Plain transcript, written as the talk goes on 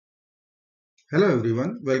Hello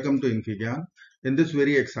everyone, welcome to Infigyan. In this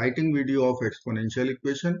very exciting video of exponential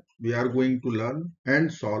equation, we are going to learn and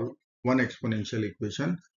solve one exponential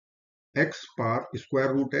equation x power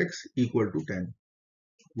square root x equal to 10.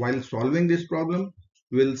 While solving this problem,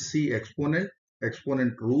 we will see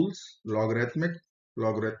exponent rules, logarithmic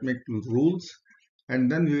rules, and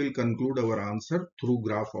then we will conclude our answer through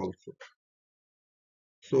graph also.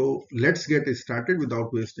 So let's get started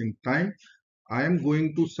without wasting time. I am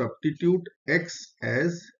going to substitute x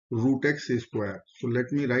as root x square. So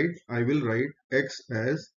I will write x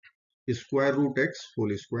as square root x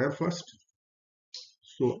whole square first.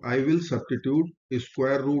 So I will substitute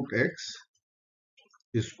square root x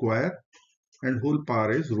square and whole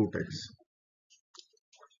power is root x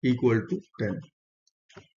equal to 10.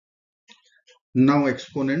 Now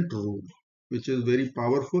exponent rule, which is very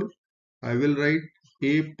powerful. I will write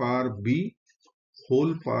a power b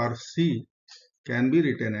whole power c can be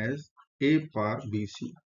written as a power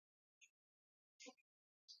bc.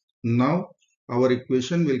 Now our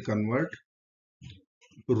equation will convert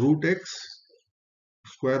root x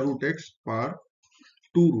square root x power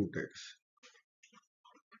 2 root x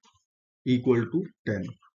equal to 10.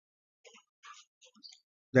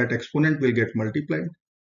 That exponent will get multiplied.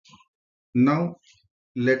 Now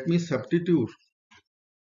let me substitute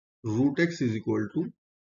root x is equal to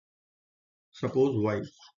suppose y.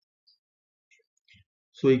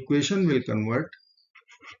 So equation will convert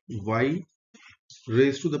y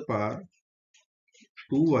raised to the power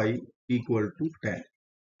 2y equal to 10.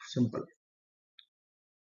 Simple.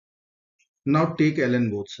 Now take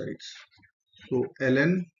ln both sides. So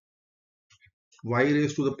ln y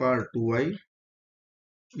raised to the power 2y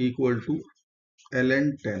equal to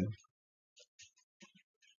ln 10.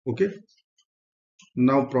 Okay.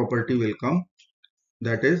 Now property will come,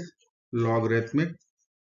 that is logarithmic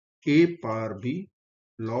a power b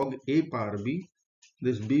log a power b.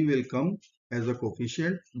 This b will come as a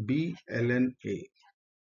coefficient b ln a.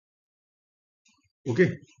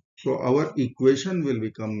 Okay. So our equation will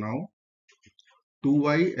become now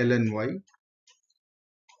 2y ln y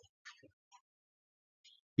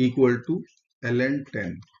equal to ln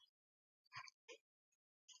 10.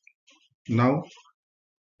 Now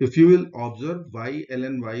if you will observe y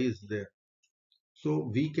ln y is there.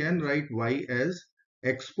 So we can write y as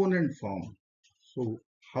exponent form. So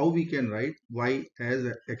how we can write y as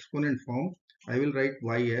an exponent form? I will write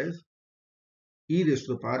y as e raised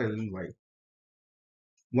to the power ln y.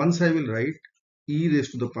 Once I will write e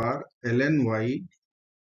raised to the power ln y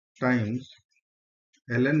times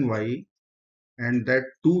ln y, and that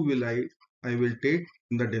 2 will I will take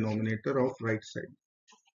in the denominator of right side.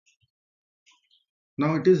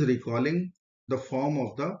 Now it is recalling the form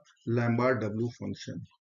of the Lambert W function.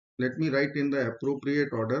 Let me write in the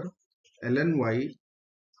appropriate order ln y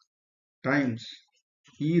times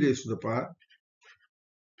e raised to the power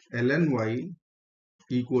ln y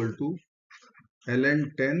equal to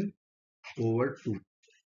ln 10 over 2.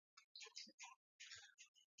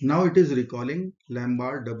 Now it is recalling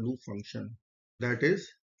Lambert W function. That is,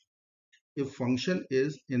 if function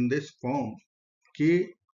is in this form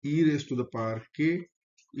k e raised to the power k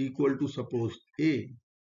equal to suppose a,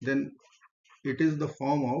 then it is the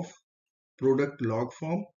form of product log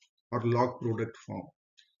form or log product form.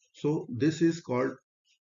 So this is called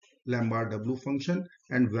Lambert W function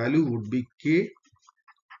and value would be k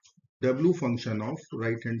W function of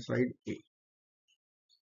right hand side a.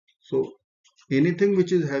 So anything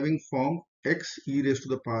which is having form x e raised to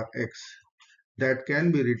the power x, that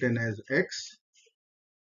can be written as x,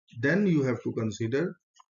 then you have to consider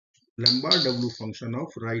Lambert W function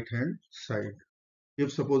of right hand side.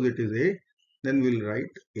 If suppose it is a, then we'll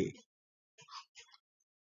write a.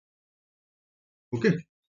 Okay.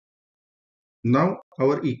 Now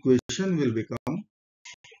our equation will become,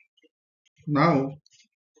 now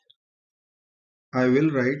I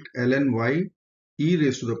will write ln y e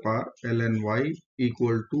raised to the power ln y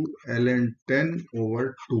equal to ln 10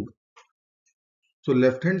 over 2. So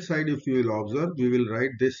left hand side, if you will observe, we will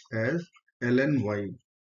write this as ln y.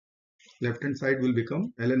 Left hand side will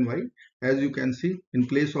become ln y. As you can see, in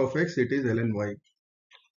place of x it is ln y.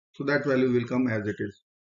 So that value will come as it is.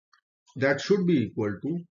 That should be equal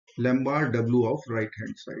to Lambert W of right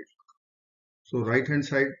hand side. So right hand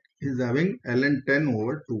side is having ln 10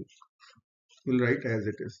 over 2. We'll write as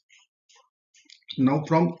it is. Now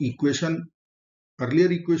from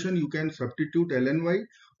earlier equation you can substitute ln y,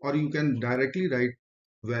 or you can directly write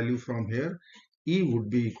value from here. E would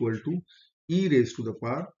be equal to e raised to the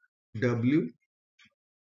power w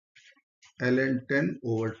ln 10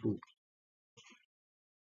 over 2.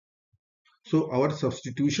 So our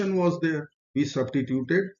substitution was there. We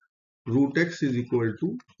substituted root x is equal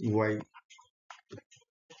to y.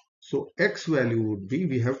 So x value would be,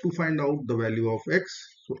 we have to find out the value of x.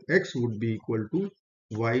 So x would be equal to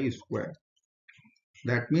y square.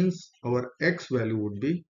 That means our x value would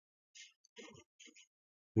be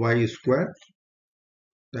y square.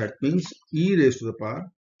 That means e raised to the power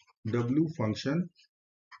w function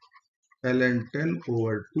ln 10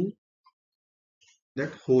 over 2,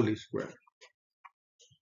 that whole square.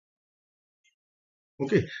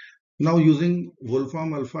 Okay. Now using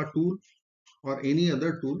Wolfram alpha tool or any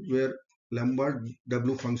other tool where Lambert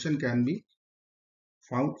W function can be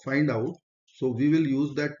find out. So we will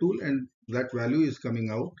use that tool and that value is coming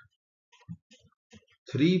out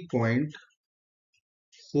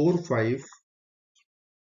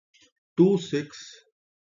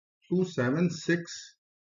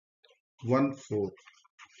 3.45262761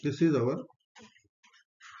 This is our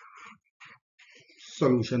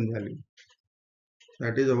solution value.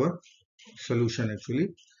 That is our solution actually.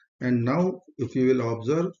 And now if you will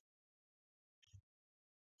observe,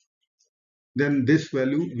 then this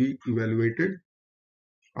value we evaluated.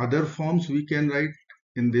 Other forms we can write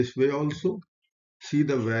in this way also. See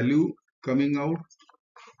the value coming out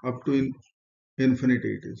up to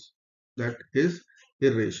infinity it is. That is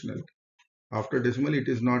irrational. After decimal it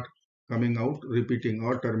is not coming out repeating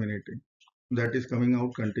or terminating. That is coming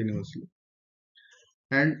out continuously.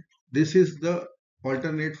 And this is the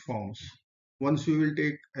alternate forms. Once we will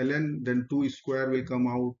take ln, then 2 square will come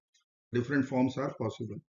out. Different forms are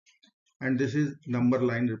possible. And this is number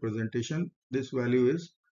line representation. This value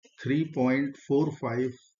is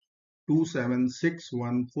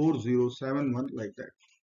 3.4527614071 like that.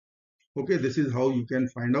 Okay, this is how you can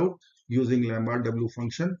find out using Lambert W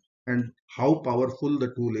function and how powerful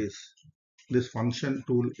the tool is. This function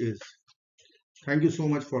tool is. Thank you so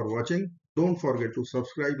much for watching. Don't forget to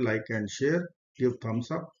subscribe, like and share. Give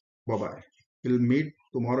thumbs up. Bye bye. We'll meet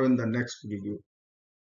tomorrow in the next video.